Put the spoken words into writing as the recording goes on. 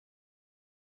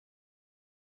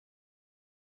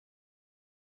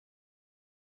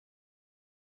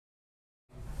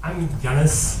I'm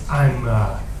Jannis. I'm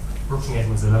working at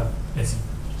Mozilla, as you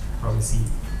probably see,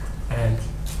 and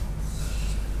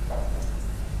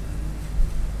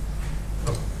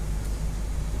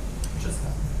just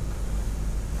happened.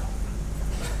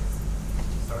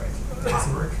 Sorry, that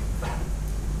doesn't work.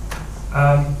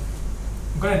 I'm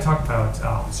going to talk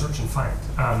about search and find.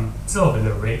 Still a bit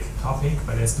of a vague topic,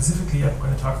 but specifically I'm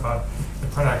going to talk about the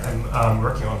product I'm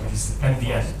working on, which is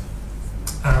MDN.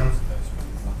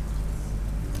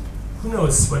 Who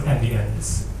knows what MDN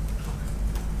is?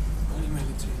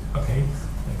 Okay,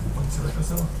 like 1/3 or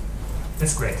so.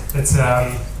 That's great. That's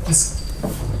just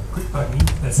quick about me.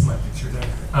 That's my picture there.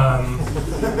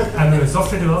 I'm a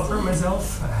software developer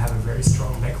myself. I have a very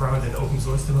strong background in open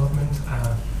source development.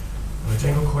 I'm a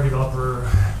Django core developer,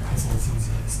 Python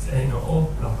enthusiast, and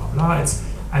all blah blah blah.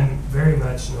 I'm very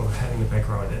much having a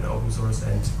background in open source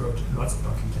and wrote lots of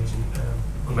documentation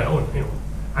on my own.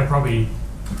 I'm probably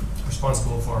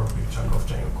responsible for a big chunk of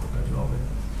Django development,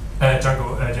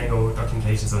 Django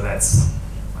documentation. So that's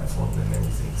my fault in many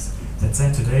things. That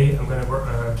said, today I'm going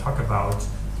to talk about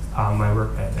my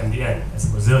work at MDN as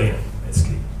a Mozillian,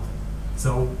 basically.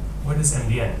 So what is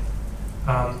MDN?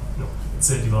 It's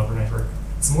a developer network.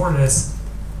 It's more or less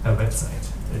a website.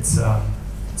 It's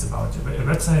about a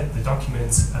website that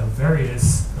documents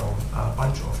various, a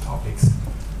bunch of topics.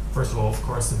 First of all, of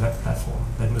course, the web platform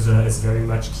that Mozilla is very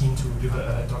much keen to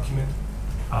document.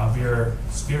 We are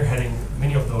spearheading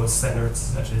many of those standards,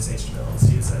 such as HTML,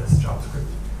 CSS,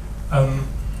 JavaScript.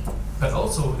 But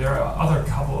also, there are a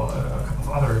couple of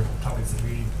other topics that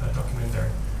we document there,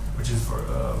 which is, for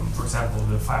example,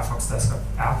 the Firefox desktop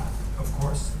app, of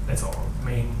course. That's our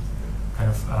main kind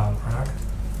of product.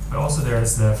 But also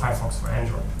there's the Firefox for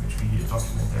Android, which we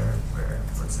document there, where,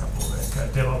 for example,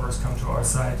 developers come to our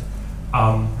site,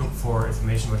 look for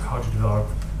information about how to develop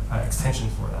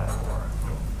extensions for that, or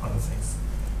other things.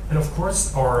 And of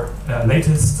course, our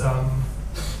latest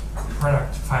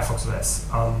product, Firefox OS.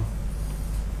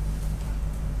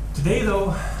 Today,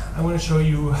 though, I want to show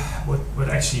you what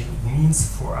actually means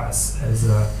for us as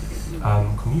a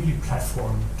community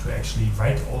platform to actually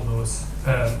write all those,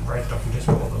 write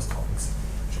documentation for all those topics,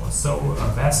 which are so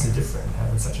vastly different,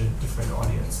 having such a different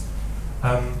audience.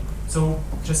 So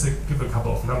just to give a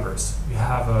couple of numbers, we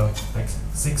have like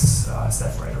 6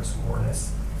 staff writers, more or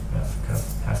less. We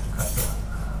have to cut the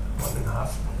 1.5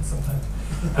 sometimes.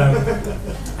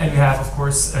 And we have, of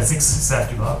course, 6 staff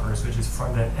developers, which is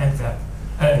front-end and web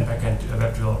and back-end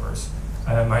web developers.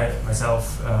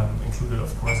 Myself included,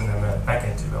 of course, and I'm a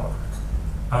back-end developer.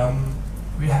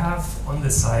 We have on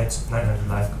this site 900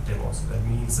 live demos. That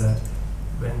means that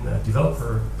when a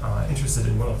developer interested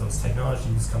in one of those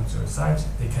technologies comes to our site,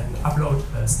 they can upload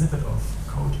a snippet of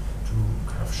code to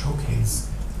kind of showcase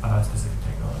a specific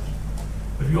technology.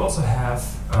 But we also have,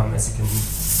 as you can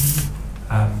see,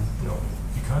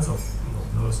 because of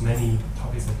those many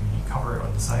topics that we cover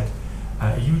on the site,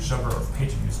 a huge number of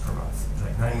page views per month. It's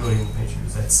like 9 million page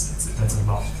views. That's a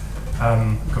lot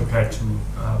compared to,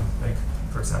 like,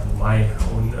 for example, my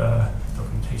own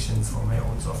documentations for my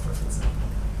own software, for example.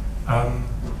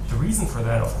 The reason for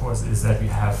that, of course, is that we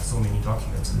have so many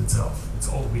documents in itself. It's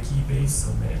all wiki-based,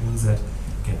 so it means that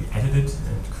it can be edited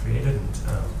and created and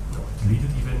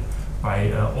deleted even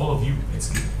by all of you,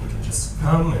 basically. You can just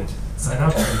come and sign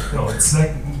up. And, it's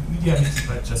like MediaWiki,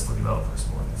 but just for developers,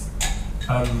 more or less.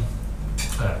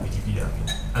 Wikipedia,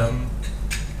 I mean.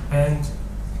 And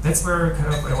that's where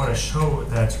kind of I want to show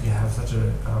that we have such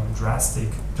a drastic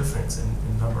difference in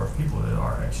number of people that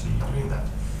are actually doing that.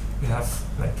 We have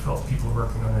like 12 people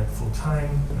working on it full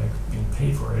time, like being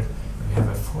paid for it. We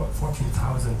have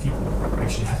 14,000 people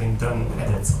actually having done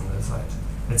edits on the site.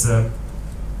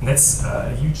 That's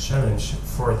a huge challenge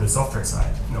for the software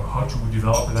side. How to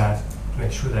develop that to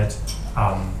make sure that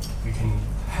we can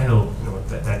handle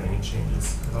that many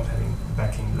changes without having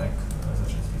backing like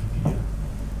such as Wikipedia.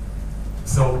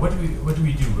 So what do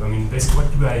we do? I mean, basically,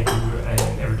 what do I do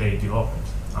in everyday development?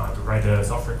 To write a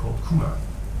software called Kuma.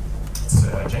 It's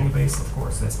Django-based, of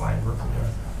course. That's why I'm working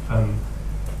there.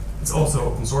 It's also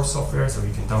open source software, so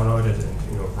you can download it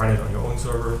and run it on your own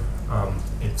server.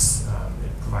 It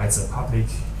provides a public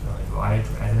UI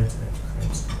to edit and to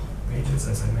create pages,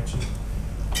 as I mentioned,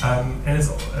 and it's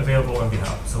available on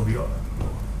GitHub. So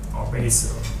our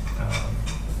base,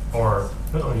 or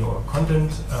not only our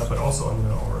content, but also on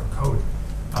our code,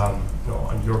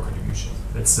 on your contribution.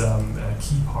 That's a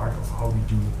key part of how we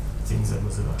do things at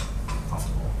Mozilla,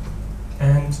 after all.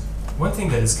 And one thing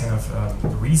that is kind of the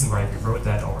reason why we wrote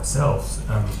that ourselves,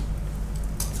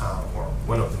 or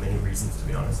one of the many reasons, to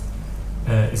be honest,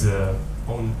 is a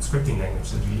own scripting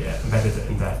language that we embedded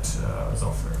in that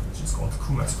software, which is called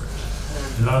CUMA-script.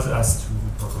 It allows us to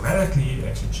programmatically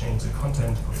actually change the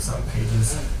content of some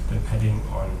pages depending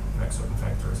on like certain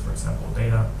factors, for example,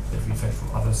 data that we fetch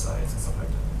from other sites and stuff like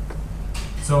that.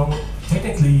 So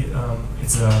technically,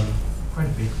 it's quite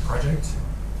a big project,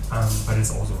 but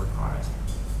it's also required.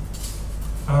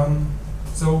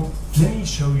 So let me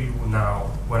show you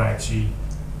now what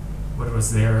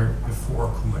was there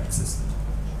before Kuma existed.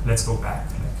 Let's go back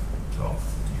like 12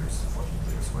 years, 14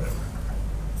 years, whatever.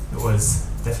 It was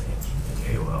definitely at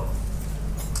AOL.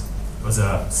 It was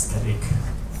a static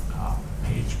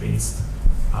page-based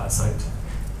site.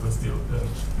 It was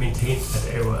maintained at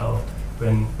AOL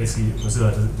when basically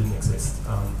Mozilla didn't exist.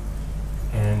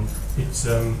 And it,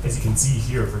 as you can see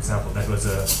here, for example, that was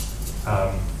a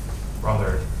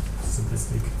rather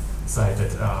simplistic site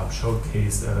that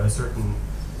showcased a certain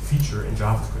feature in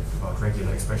JavaScript about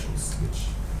regular expressions, which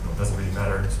doesn't really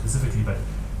matter specifically, but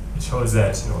it shows that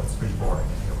it's pretty boring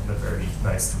and not very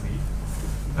nice to read.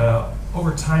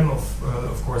 Over time,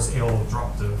 of course, AOL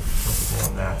dropped the ball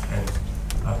on that, and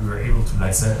we were able to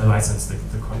license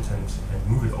the content and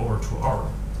move it over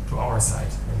to our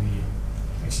site, and we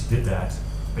actually did that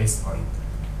based on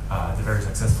the very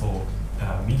successful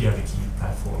MediaWiki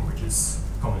platform, which is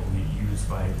commonly used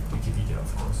by Wikipedia,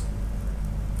 of course.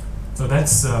 So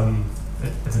that's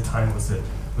at the time was the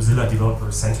Mozilla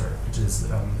Developer Center, which is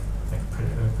like a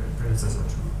predecessor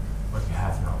to what we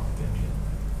have now at the MDN.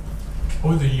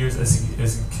 Over the years, as you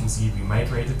can see, we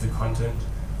migrated the content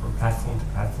from platform to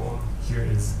platform. Here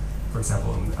is, for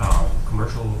example, a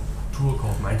commercial tool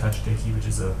called MindTouch.wiki, which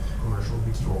is a commercial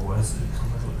wiki, or was a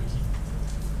commercial wiki.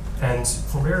 And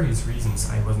for various reasons,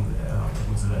 I wasn't at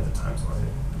Mozilla at the time, so I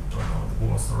don't know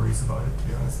more stories about it, to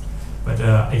be honest. But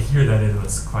I hear that it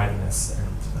was quite a mess,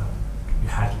 and we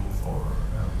had to move over.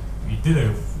 We did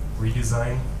a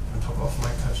redesign on top of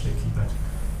MindTouch.wiki, but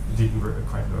it didn't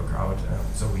quite work out.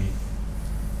 So we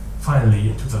finally,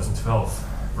 in 2012,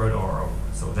 wrote our own.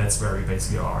 So that's where we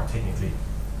basically are technically.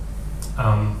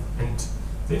 And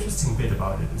the interesting bit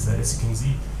about it is that, as you can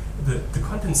see, the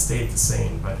content stayed the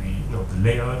same, but the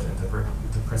layout and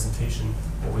the presentation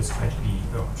always tried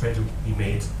to be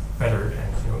made better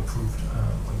and improved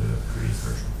on the previous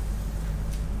version.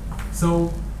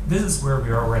 So this is where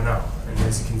we are right now, and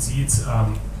as you can see, it's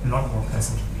a lot more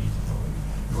pleasant to read.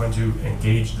 We want to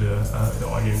engage the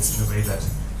audience in a way that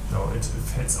it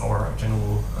fits our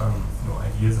general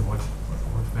ideas of what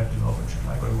web development should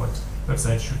like, or what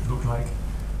websites should look like.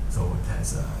 So it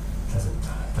has a pleasant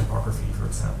typography, for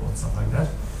example, and stuff like that.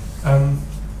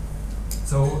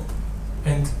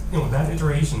 That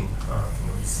iteration,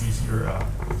 you see here a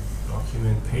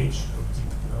document page,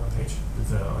 page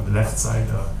with on the left side,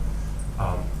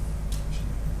 on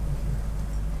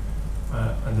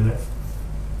the left.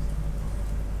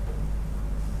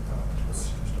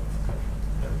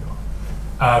 There we go.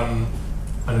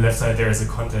 On the left side, there is a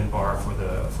content bar for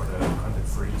the content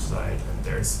for each site, and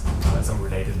there's some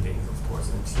related links, of course.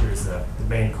 And here's the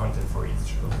main content for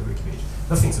each of the wiki page.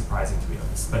 Nothing surprising, to be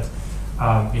honest, but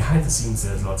behind the scenes,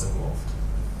 there's lots involved.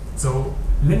 So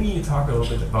let me talk a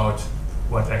little bit about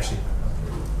what the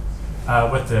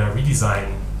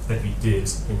redesign that we did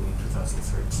in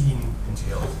 2013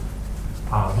 entailed.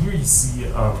 Here you see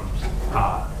the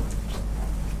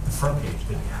front page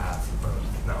that we have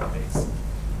nowadays.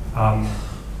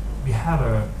 We have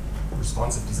a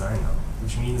responsive design now,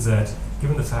 which means that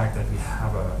given the fact that we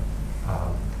have a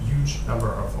huge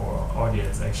number of our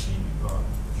audience actually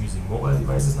using mobile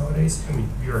devices nowadays, I mean,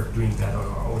 we are doing that on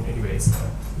our own anyways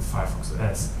with Firefox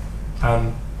OS,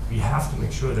 we have to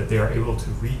make sure that they are able to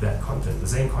read that content, the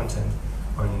same content,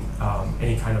 on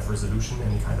any kind of resolution,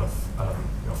 any kind of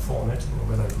format,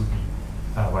 whether it would be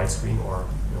widescreen or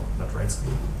not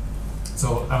widescreen.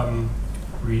 So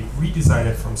we redesigned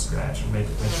it from scratch and made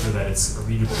sure that it's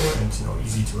readable and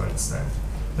easy to understand.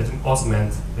 That also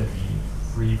meant that we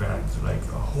revamped like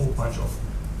a whole bunch of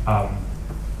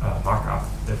markup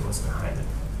that was behind it.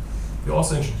 We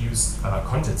also introduced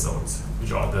content zones,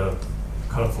 which are the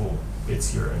colorful bits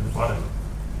here in the bottom,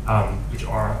 which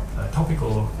are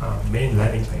topical main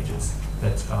landing pages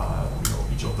that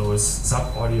each of those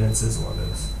sub-audiences or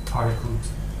those target groups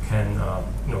can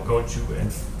go to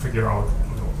and figure out,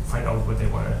 find out what they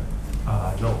want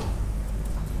to know.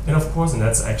 And of course, and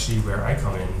that's actually where I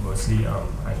come in mostly.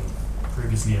 I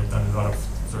previously have done a lot of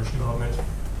search development.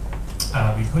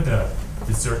 We put the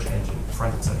search engine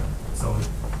front and center. So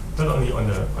not only on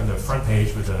the front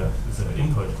page with the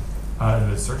input,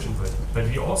 the search input, but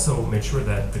we also made sure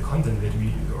that the content that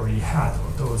we already had,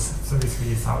 of those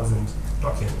 33,000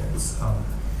 documents,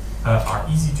 are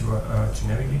easy to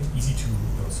navigate, easy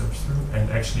to search through, and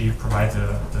actually provide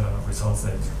the results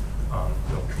that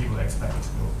people expect.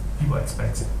 People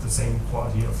expect the same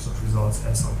quality of search results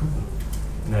as on Google,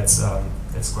 and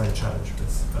that's quite a challenge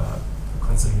with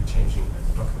constantly changing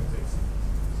document base.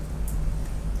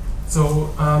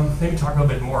 So let me talk a little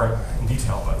bit more in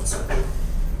detail about this.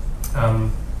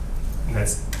 And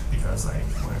that's because I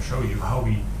want to show you how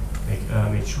we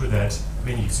make sure that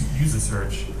when you use a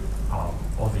search,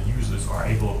 all the users are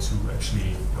able to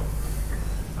actually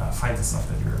find the stuff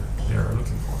that they're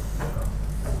looking for.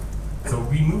 So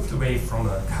we moved away from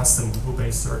a custom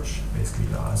Google-based search, basically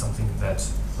something that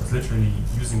was literally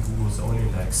using Google's own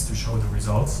index to show the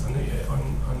results on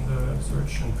the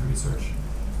search and previous search,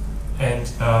 and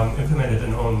implemented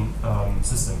an own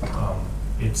system.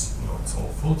 It's all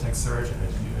full text search, and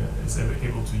it is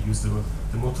able to use the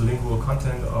multilingual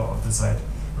content of the site,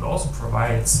 but also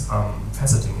provides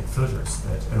faceting and filters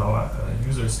that allow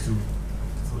users to,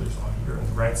 the filters are here on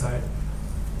the right side,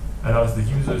 allows the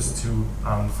users to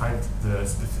find the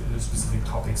specific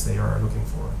topics they are looking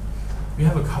for. We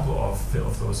have a couple of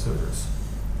those filters.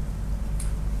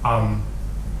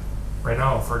 Right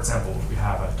now, for example, we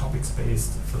have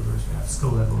topics-based filters, we have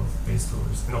skill level-based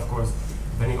filters, and of course,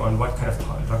 depending on what kind of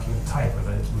document type,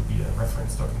 whether it would be a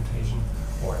reference documentation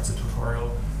or it's a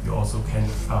tutorial, you also can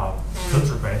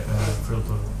filter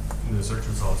the search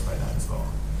results by that as well.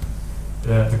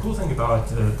 The cool thing about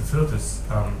the filters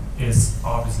is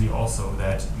obviously also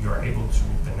that you are able to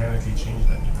dynamically change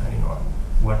them depending on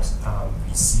what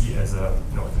we see as the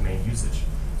main usage.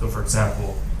 So, for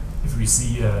example, if we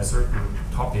see a certain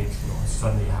topic,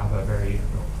 suddenly have a very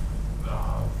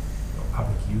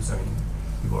public use. I mean,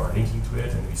 people are linking to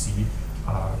it, and we see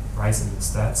rise in the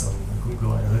stats on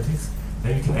Google Analytics.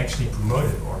 Then we can actually promote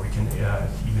it, or we can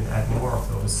even add more of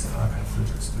those kind of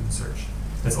filters to the search.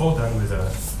 That's all done with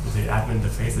the admin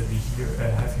interface that we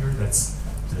have here. That's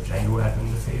the Django admin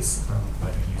interface,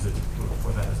 but we use it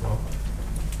for that as well.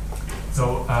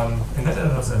 So, and that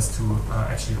allows us to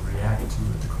actually react to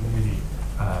the community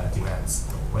demands,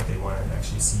 what they want to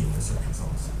actually see in the search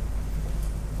results.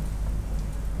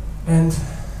 And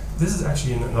this is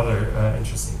actually another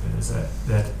interesting bit, is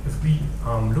that if we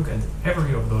look at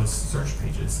every of those search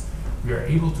pages, we are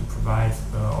able to provide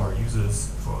our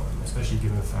users, especially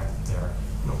given the fact that they're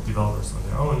developers on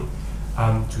their own,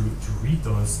 to read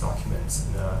those documents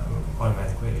in an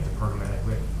automatic way, in a programmatic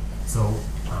way. So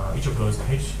each of those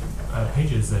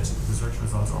pages that the search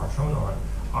results are shown on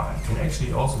can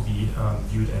actually also be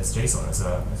viewed as JSON, as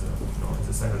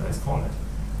a standardized format.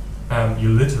 You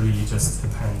literally just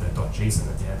append the .json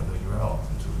at the end of the URL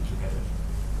to get it.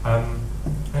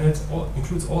 And it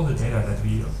includes all the data that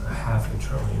we have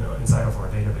internally, inside of our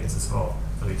database as well.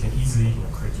 So you can easily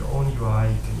create your own UI.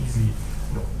 You can easily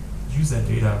use that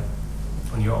data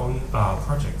on your own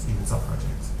projects, even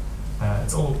sub-projects.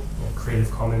 It's all Creative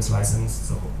Commons licensed,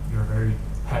 so you're very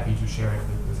happy to share it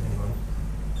with anyone.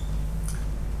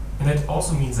 And that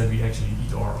also means that we actually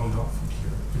eat our own dog food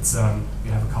here. It's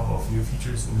we have a couple of new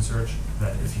features in the search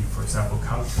that if you, for example,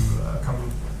 come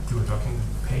to a document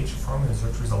page from a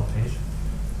search result page,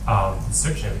 the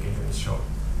search navigator is shown,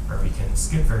 where we can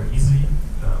skip very easily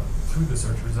through the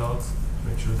search results to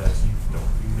make sure that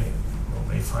you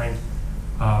may find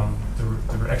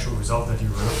the actual result that you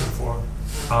were looking for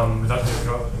without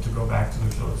having to go back to the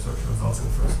search results in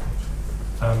the first page.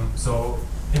 So,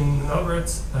 in other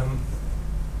words,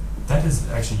 that is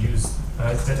actually used.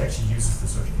 That actually uses the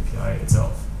search API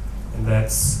itself, and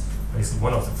that's basically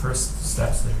one of the first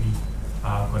steps that we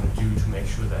are going to do to make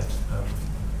sure that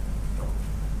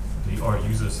our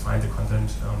users find the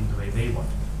content the way they want.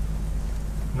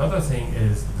 Another thing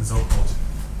is the so-called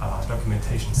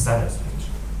documentation status page.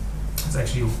 It's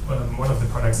actually one of the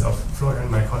products of Florian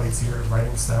and my colleagues here,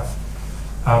 writing staff,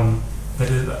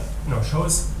 that it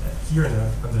shows here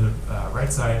on the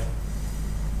right side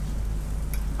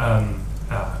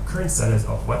current status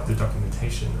of what the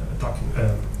documentation,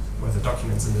 what the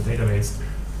documents in the database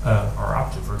are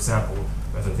up to. For example,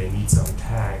 whether they need some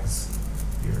tags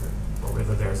here, or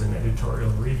whether there's an editorial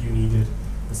review needed,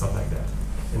 and stuff like that.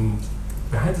 And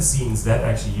behind the scenes, that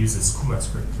actually uses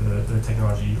CumaScript, the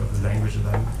technology of the language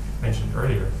that I mentioned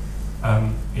earlier.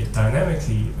 It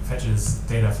dynamically fetches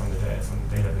data from the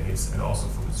database and also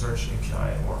from the search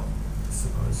API, or I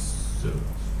suppose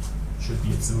should be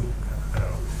it soon. I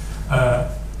don't know.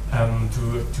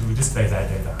 To display that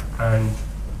data, and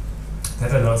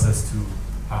that allows us to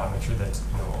make sure that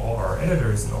all our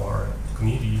editors and all our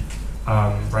community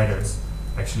writers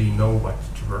actually know what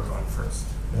to work on first.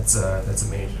 That's a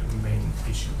main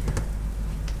issue here.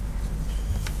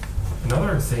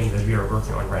 Another thing that we are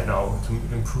working on right now to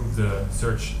improve the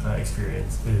search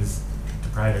experience is to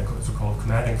provide a so-called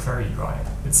command and query UI.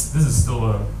 This is still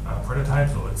a prototype,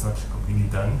 so it's not completely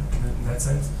done in that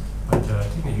sense, but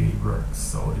technically it works.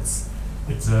 So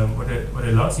what it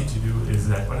allows you to do is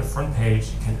that on the front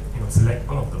page you can select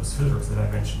one of those filters that I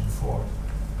mentioned before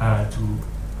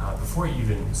before you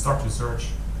even start to search,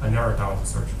 narrow down the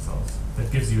search results. That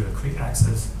gives you a quick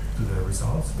access to the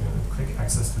results, quick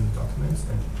access to the documents,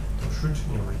 and should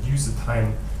reduce the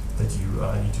time that you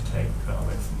need to take when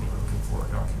looking for a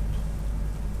document.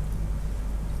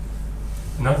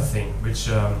 Another thing, which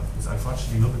is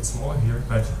unfortunately a little bit small here,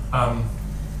 but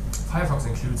Firefox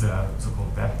includes a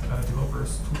so-called web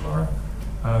developers toolbar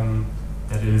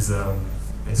that is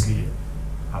basically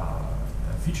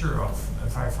a feature of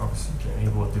Firefox to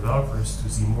enable developers to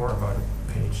see more about a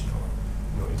page,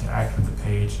 interact with the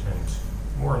page, and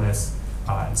more or less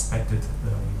inspect it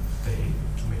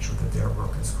to make sure that their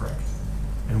work is correct.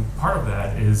 And part of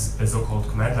that is a so-called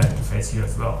command line interface here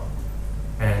as well.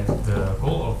 And the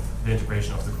goal of the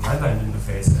integration of the command line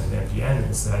interface and the MDN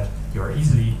is that you are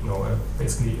easily,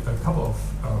 basically a couple of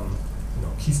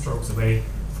keystrokes away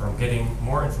from getting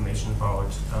more information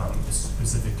about a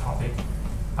specific topic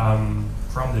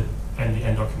from the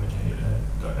MDN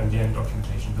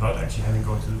documentation without actually having to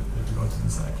go to the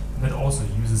site. And that also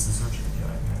uses the search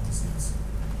API behind the scenes.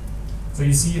 So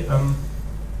you see,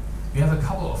 we have a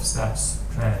couple of steps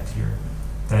planned here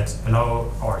that allow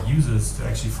our users to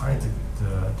actually find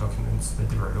the documents that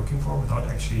they were looking for without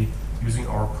actually using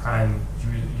our prime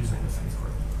user interface for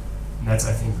it. And that's,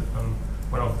 I think,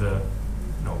 one of the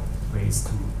ways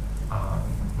to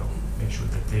make sure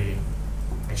that they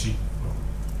actually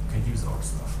can use our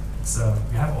stuff.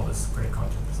 We have all this great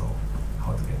content, so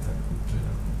how to get them to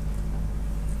them.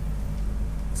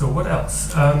 So what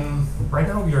else? Right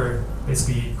now we are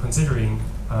basically considering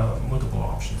multiple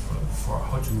options for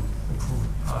how to improve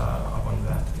upon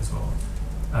that as well.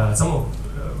 Some of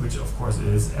which, of course,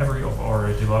 is every of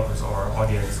our developers or our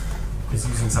audience is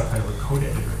using some kind of a code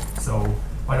editor. So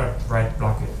why not write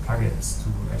plugins to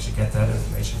actually get that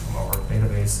information from our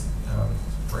database,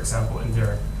 for example, in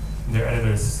their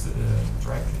editors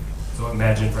directly. So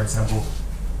imagine, for example,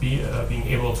 being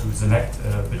able to select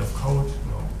a bit of code,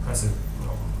 press a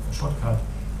shortcut,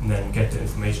 and then get the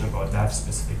information about that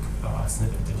specific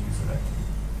snippet that you select.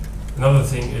 Another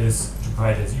thing is to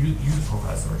provide a user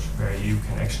profile search where you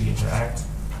can actually interact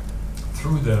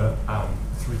through the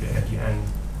MDN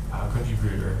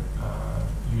contributor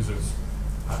users,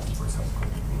 for example,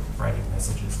 writing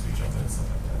messages to each other and stuff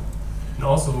like that. And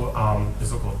also the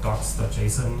so-called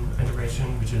docs.json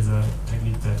integration, which is a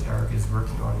technique that Eric is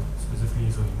working on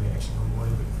specifically, so you may actually know more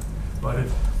about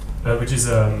it. Which is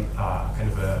kind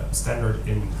of a standard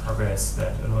in progress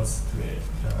that allows to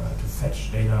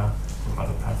fetch data from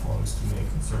other platforms to make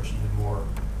search even more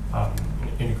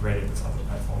integrated with other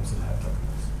platforms that have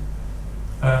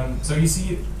documents. So you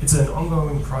see, it's an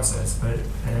ongoing process,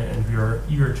 and we are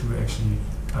eager to actually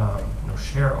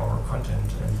share our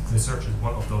content, and the search is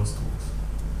one of those tools.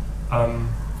 I'm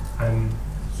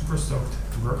super stoked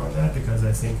to work on that because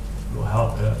I think it will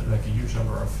help a huge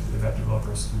number of web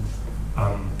developers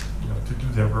to do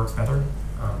their work better. And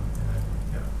I'm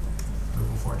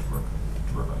looking forward to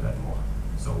work on that more.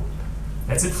 So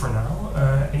that's it for now.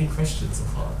 Any questions so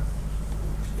far?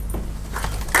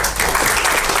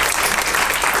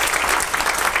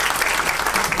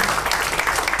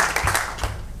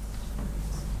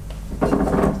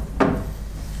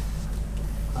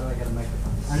 How do I get a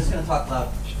microphone? I'm just going to talk loud.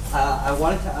 I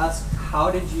wanted to ask,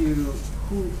 how did you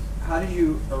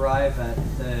arrive at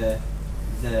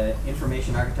the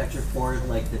information architecture for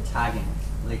the tagging,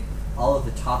 all of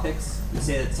the topics? You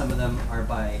say that some of them are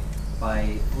by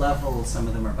level, some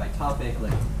of them are by topic.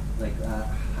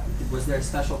 Was there a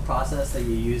special process that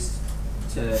you used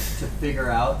to figure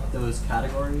out those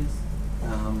categories,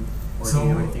 or do you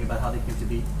know anything about how they came to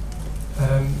be?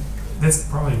 That's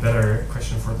probably a better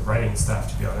question for the writing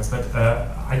staff, to be honest. But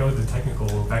I know the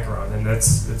technical background, and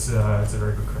it's a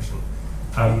very good question.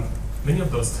 Many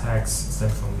of those tags stem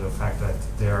from the fact that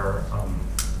they're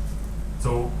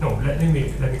let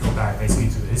me go back basically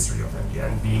to the history of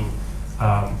MDN being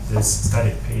this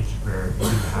static page where you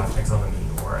didn't have taxonomy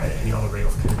or any other way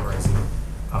of categorizing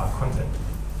content.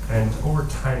 And over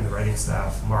time, the writing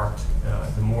staff marked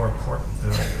the more important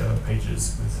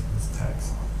pages with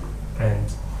tags. And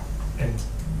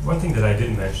one thing that I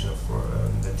didn't mention, of course,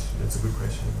 that's a good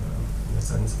question in a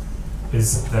sense,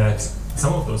 is that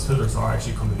some of those filters are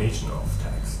actually a combination of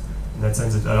tags. In that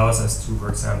sense, it allows us to, for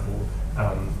example,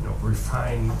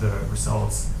 refine the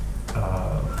results,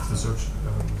 the search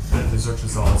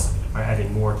results by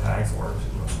adding more tags or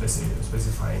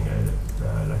specifying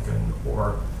like an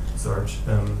OR search.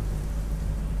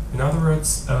 In other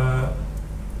words,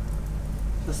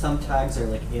 so some tags are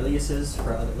like aliases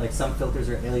for other, like some filters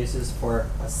are aliases for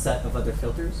a set of other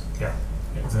filters. Yeah,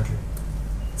 exactly.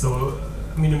 So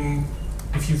I mean,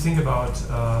 if you think about,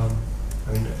 I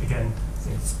mean, again, I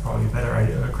think it's probably a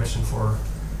better question for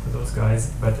those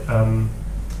guys, but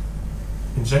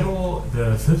in general,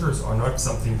 the filters are not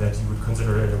something that you would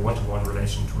consider in a one-to-one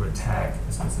relation to a tag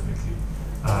specifically.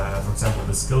 For example,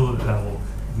 the skill level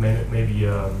may be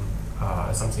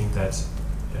something that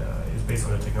is based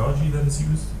on the technology that is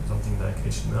used, something like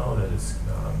HTML that is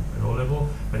low level.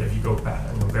 But if you go back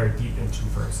very deep into,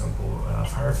 for example,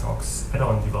 Firefox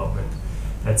add-on development,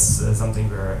 that's something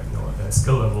where a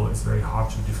skill level is very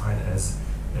hard to define as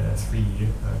three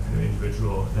kind of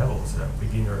individual levels: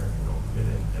 beginner, mid,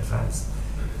 and advanced.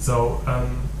 So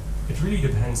it really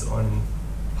depends on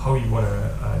how you want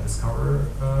to discover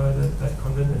that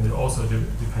content, and it also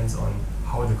depends on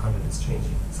how the content is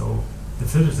changing. So the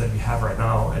filters that we have right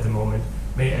now at the moment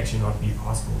may actually not be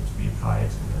possible to be applied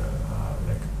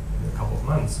in a couple of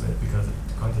months, because the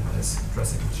content has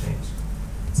drastically changed.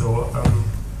 So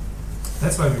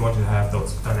that's why we want to have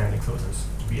those dynamic filters,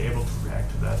 to be able to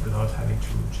react to that without having to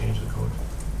change the code.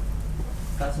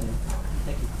 Fascinating.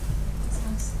 Thank you.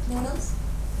 Sounds. Anyone else?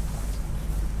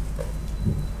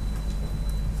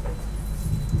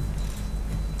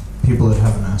 People that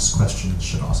haven't asked questions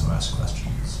should also ask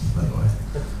questions, by the way.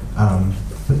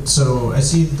 But so I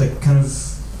see that kind of,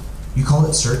 you call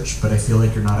it search, but I feel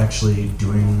like you're not actually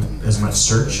doing as much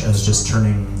search as just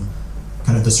turning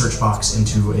kind of the search box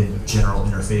into a general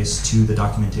interface to the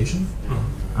documentation.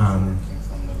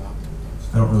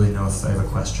 I don't really know if I have a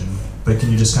question, but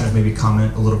can you just kind of maybe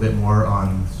comment a little bit more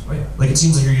on, like it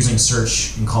seems like you're using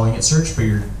search and calling it search, but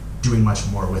you're doing much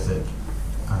more with it.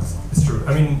 It's true.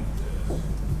 I mean,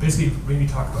 basically, when we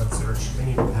talk about search, then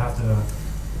you have the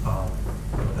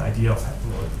idea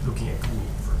of looking at Google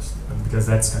first, because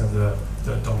that's kind of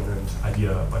the dominant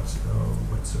idea about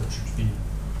what search should be.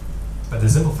 But the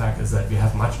simple fact is that we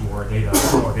have much more data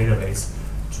in our database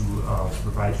to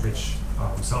provide rich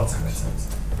results in that sense.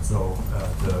 So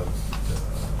the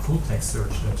full text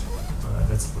search,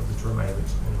 that's what the term I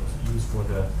would use for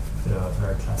the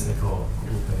very classical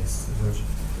Google-based search,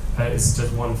 is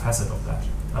just one facet of that.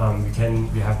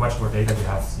 We have much more data. We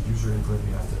have the user input.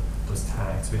 We have those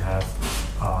tags. We have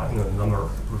the number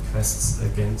of requests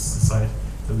against the site.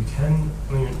 So we can.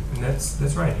 I mean, and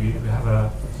that's right. We have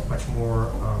a much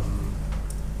more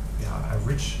a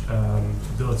rich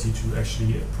ability to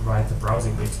actually provide the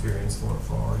browsing experience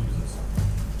for our users.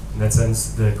 In that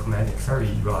sense, the command and query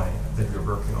UI that we're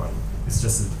working on is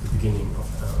just the beginning of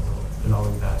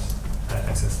allowing that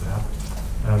access to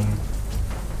happen.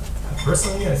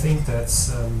 Personally, I think that's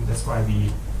why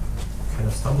we kind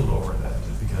of stumbled over that,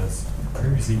 because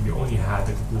previously we only had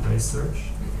the Google-based search,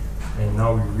 and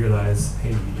now we realize,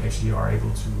 hey, we actually are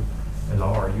able to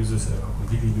allow our users a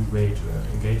completely new way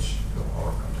to engage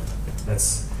our content.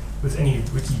 That's with any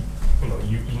wiki,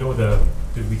 you know the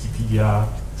Wikipedia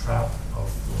trap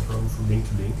of going from link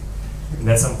to link, and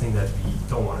that's something that we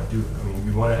don't want to do. I mean,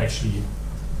 we want to actually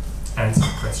answer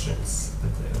questions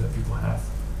that people have,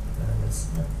 and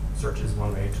search is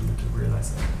one way to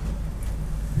realize that.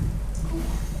 Cool.